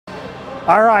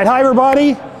All right, hi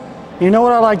everybody. You know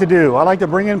what I like to do? I like to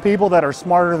bring in people that are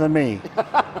smarter than me.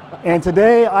 And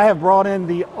today I have brought in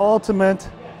the ultimate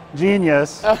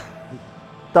genius,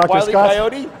 Dr. Wile E.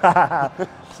 Coyote.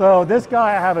 So this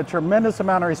guy I have a tremendous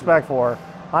amount of respect for.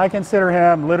 I consider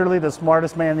him literally the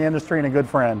smartest man in the industry and a good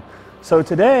friend. So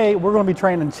today we're going to be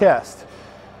training chest.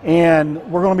 And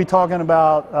we're going to be talking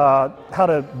about how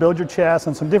to build your chest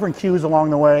and some different cues along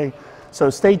the way.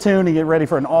 So stay tuned and get ready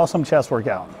for an awesome chest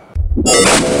workout.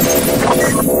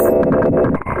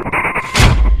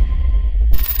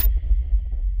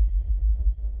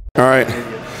 All right,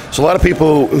 so a lot of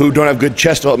people who don't have good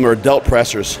chest development are delt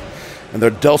pressers, and their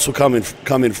delts will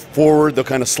come in forward. They'll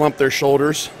kind of slump their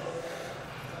shoulders,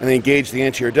 and they engage the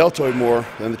anterior deltoid more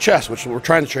than the chest, which is what we're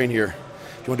trying to train here.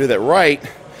 If you want to do that right,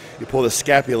 you pull the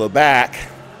scapula back,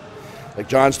 like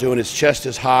John's doing. His chest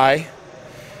is high.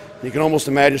 You can almost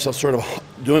imagine yourself sort of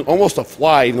doing almost a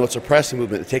fly, even though it's a pressing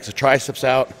movement. It takes the triceps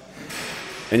out,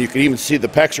 and you can even see the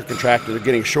pecs are contracted. They're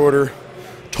getting shorter.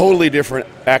 Totally different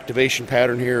activation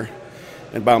pattern here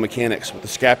in biomechanics with the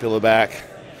scapula back,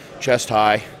 chest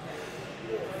high.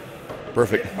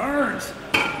 Perfect. It burns.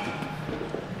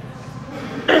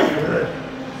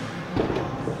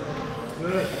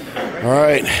 All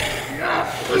right.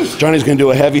 Johnny's going to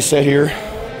do a heavy set here.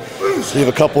 Leave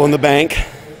a couple in the bank.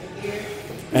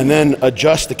 And then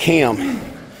adjust the cam.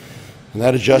 And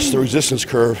that adjusts the resistance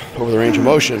curve over the range of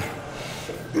motion.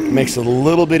 It makes it a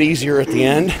little bit easier at the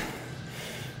end.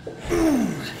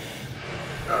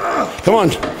 Come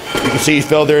on. You can see he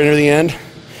fell there near the end.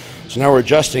 So now we're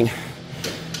adjusting.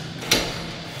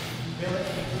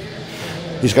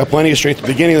 He's got plenty of strength at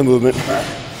the beginning of the movement.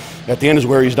 At the end is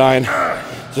where he's dying.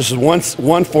 This is one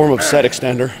form of set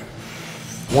extender.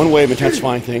 One way of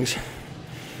intensifying things.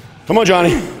 Come on,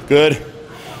 Johnny. Good.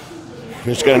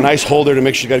 You just got a nice hold there to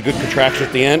make sure you got a good contraction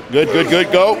at the end. Good, good,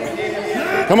 good. Go.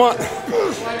 Come on.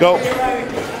 Go.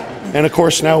 And of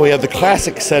course, now we have the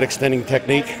classic set extending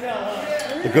technique,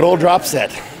 the good old drop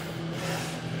set.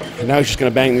 And now he's just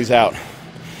going to bang these out.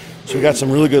 So we got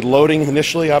some really good loading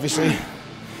initially, obviously.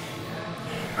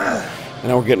 And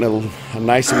now we're getting a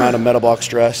nice amount of metabolic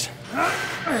stress,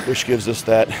 which gives us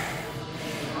that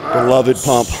beloved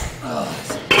pump.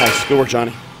 Nice. Good work,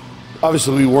 Johnny.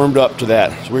 Obviously, we warmed up to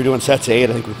that. So we were doing sets of 8.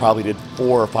 I think we probably did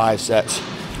 4 or 5 sets.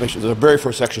 It was the very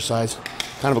first exercise.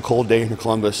 Kind of a cold day in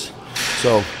Columbus.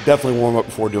 So definitely warm up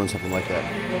before doing something like that.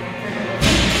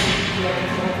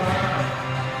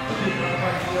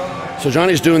 So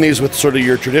Johnny's doing these with sort of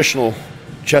your traditional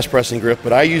chest pressing grip,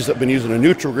 but I've been using a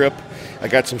neutral grip. I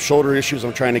got some shoulder issues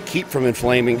I'm trying to keep from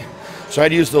inflaming. So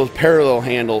I'd use those parallel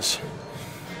handles.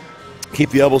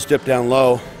 Keep the elbows dipped down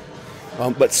low.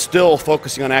 But still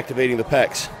focusing on activating the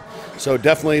pecs. So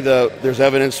definitely there's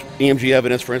evidence, EMG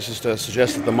evidence, for instance, to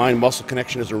suggest that the mind-muscle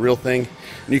connection is a real thing.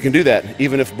 And you can do that,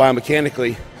 even if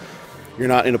biomechanically you're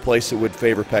not in a place that would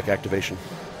favor pec activation.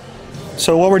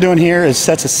 So what we're doing here is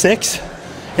sets of 6.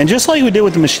 And just like we did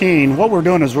with the machine, what we're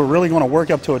doing is we're really going to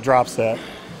work up to a drop set.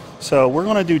 So we're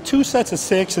going to do 2 sets of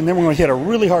 6, and then we're going to hit a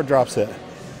really hard drop set.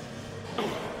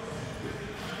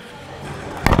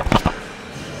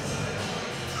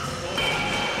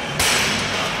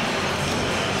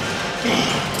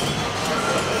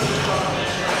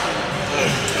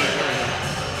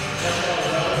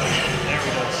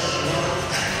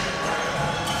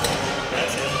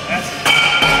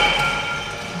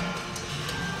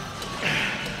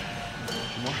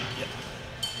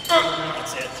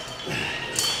 That's it.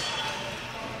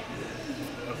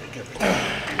 Okay, good.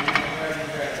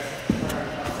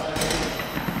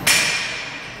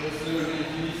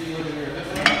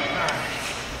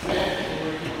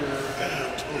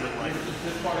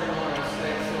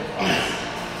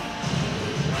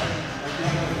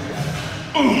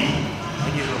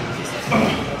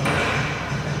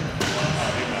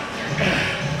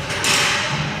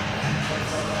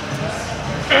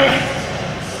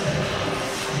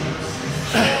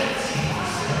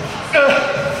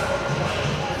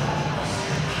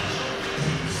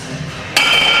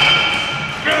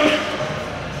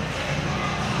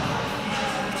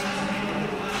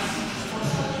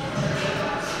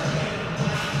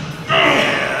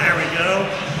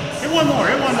 One more,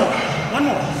 hit one more. One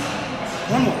more.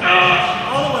 One more.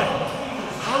 All the way.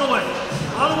 All the way.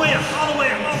 All the way up. All the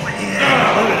way up. All the way.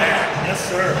 Yeah. Look at that. Yes,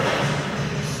 sir.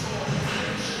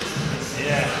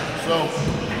 Yeah. So.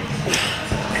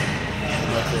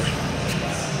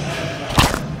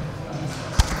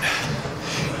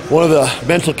 One of the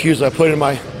mental cues I put in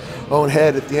my own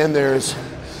head at the end there is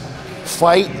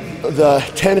fight the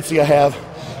tendency I have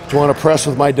to want to press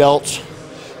with my delts,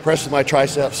 press with my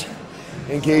triceps,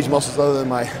 engage muscles other than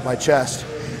my chest.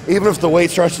 Even if the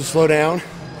weight starts to slow down,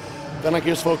 then I can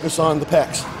just focus on the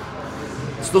pecs.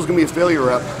 It's still gonna be a failure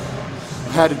rep.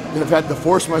 I've had to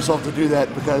force myself to do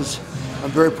that because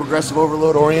I'm very progressive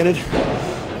overload oriented.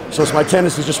 So it's my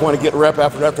tendency to just want to get rep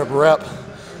after rep after rep,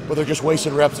 but they're just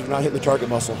wasted reps if you're not hitting the target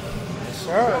muscle. Yes,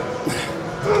 sir.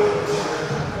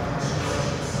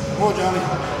 Come on, Johnny.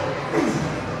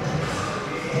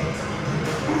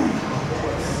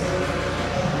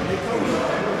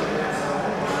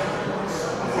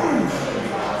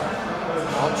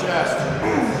 All chest.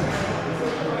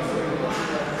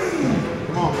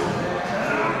 Come on.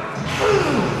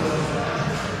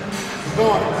 Keep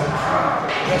going.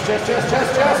 Chest, chest, chest,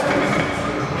 chest, chest.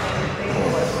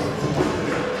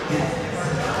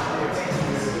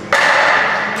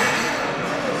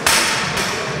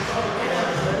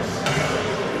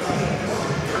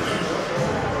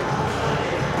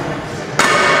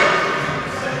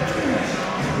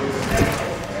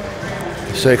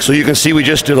 So you can see we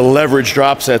just did a leverage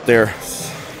drop set there.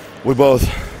 We both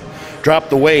dropped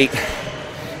the weight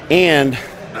and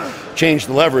changed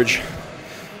the leverage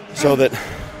so that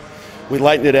we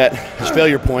lightened it at his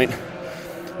failure point.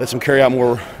 Lets him carry out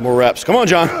more reps. Come on,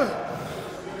 John.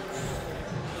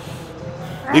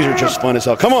 These are just fun as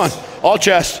hell. Come on, all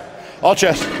chest, all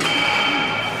chest.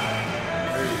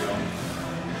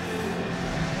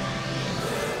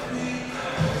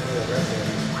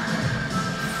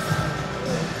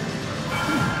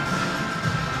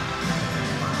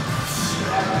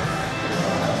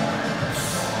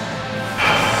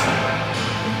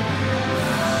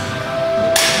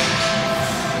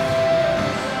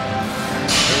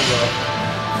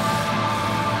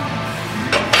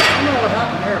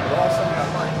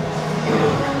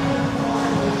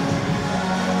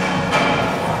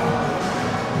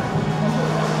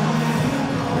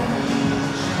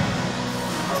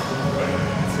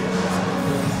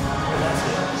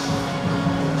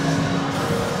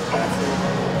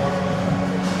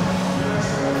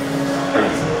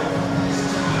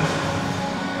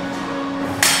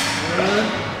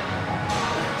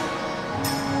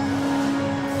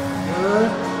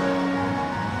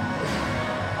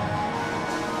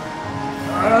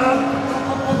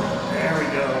 There we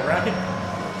go, right?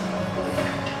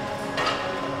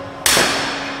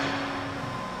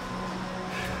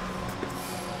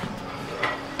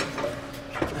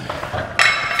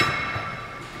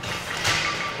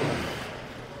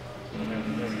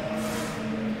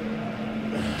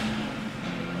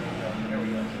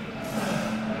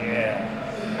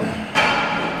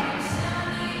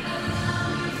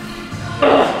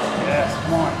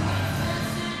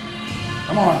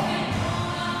 Come on.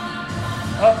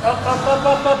 Up, up, up, up,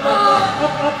 up, up, up, up,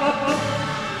 up, up, up, up.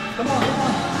 Come on, come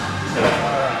on.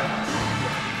 All right.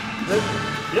 Good.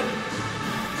 Yep.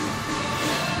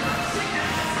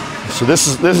 So this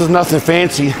is nothing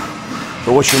fancy,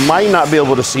 but what you might not be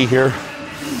able to see here,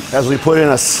 as we put in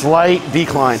a slight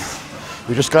decline.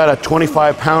 We just got a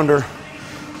 25-pounder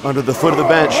under the foot of the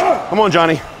bench. Come on,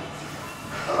 Johnny.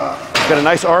 Got a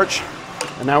nice arch,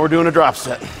 and now we're doing a drop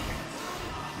set.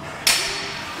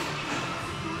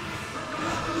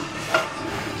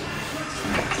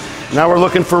 Now we're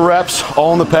looking for reps,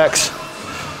 all in the pecs.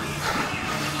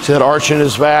 See that arch in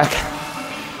his back?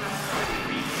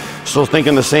 Still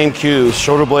thinking the same cues.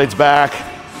 Shoulder blades back.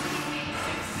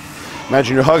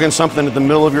 Imagine you're hugging something at the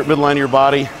midline of your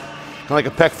body. Kind of like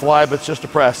a pec fly, but it's just a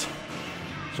press.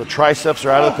 So triceps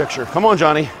are out of the picture. Come on,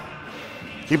 Johnny.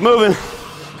 Keep moving.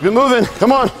 Keep moving.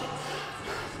 Come on.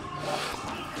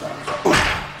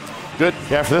 Good.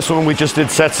 Yeah, for this one, we just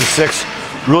did sets of 6.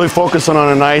 Really focusing on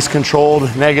a nice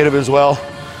controlled negative as well.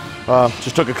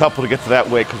 Just took a couple to get to that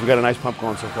weight because we got a nice pump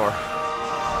going so far.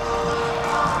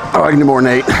 Oh, I can do more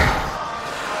than 8.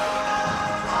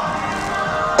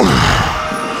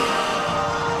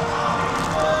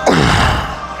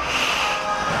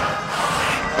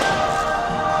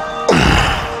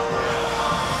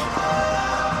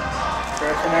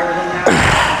 Stretching everything out.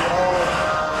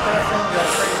 Pressing, got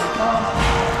crazy pump.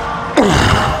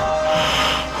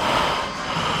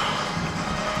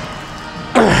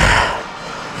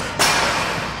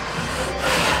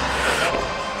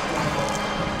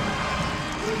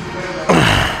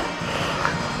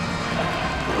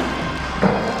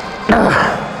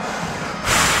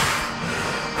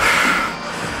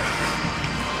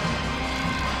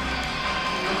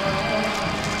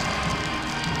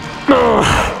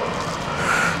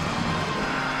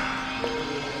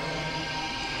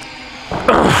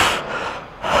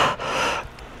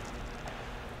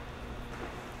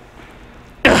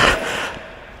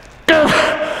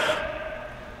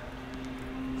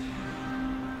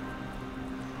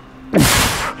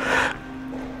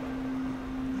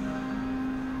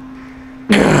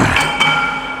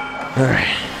 All right.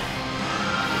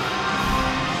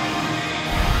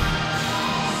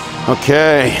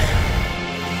 Okay.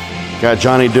 Got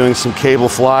Johnny doing some cable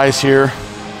flies here.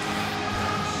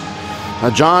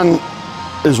 Now John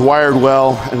is wired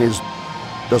well and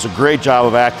does a great job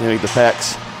of activating the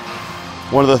pecs.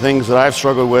 One of the things that I've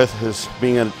struggled with is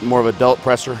being more of a delt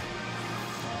presser.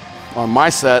 On my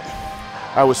set,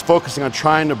 I was focusing on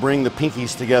trying to bring the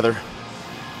pinkies together,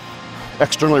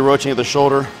 externally rotating at the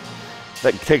shoulder.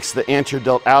 That takes the anterior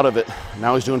delt out of it.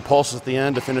 Now he's doing pulses at the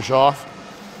end to finish off.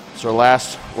 It's our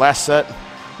last set,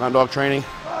 Mountain Dog training.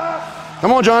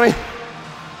 Come on, Johnny.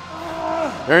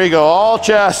 There you go, all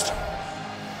chest.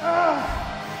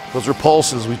 Those are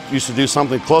pulses. We used to do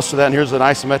something close to that, and here's an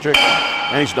isometric,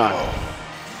 and he's done.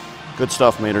 Good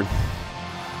stuff, Maynard.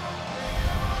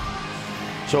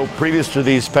 So previous to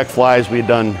these pec flies, we had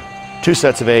done 2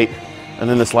 sets of 8, and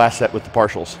then this last set with the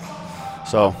partials.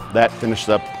 So that finished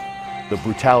up the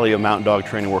brutality of Mountain Dog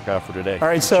training workout for today. All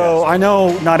right, so I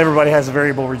know not everybody has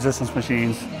variable resistance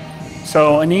machines.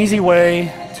 So an easy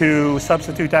way to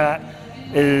substitute that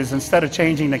is, instead of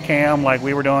changing the cam like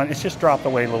we were doing, it's just drop the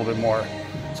weight a little bit more.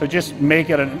 So just make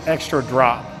it an extra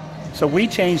drop. So we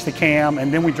change the cam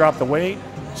and then we drop the weight.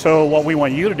 So what we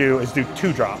want you to do is do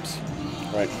 2 drops.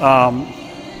 Right.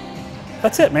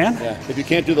 That's it, man. Yeah. If you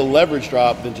can't do the leverage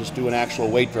drop, then just do an actual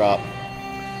weight drop.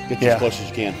 Get as close as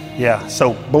you can. Yeah,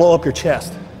 so blow up your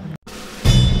chest.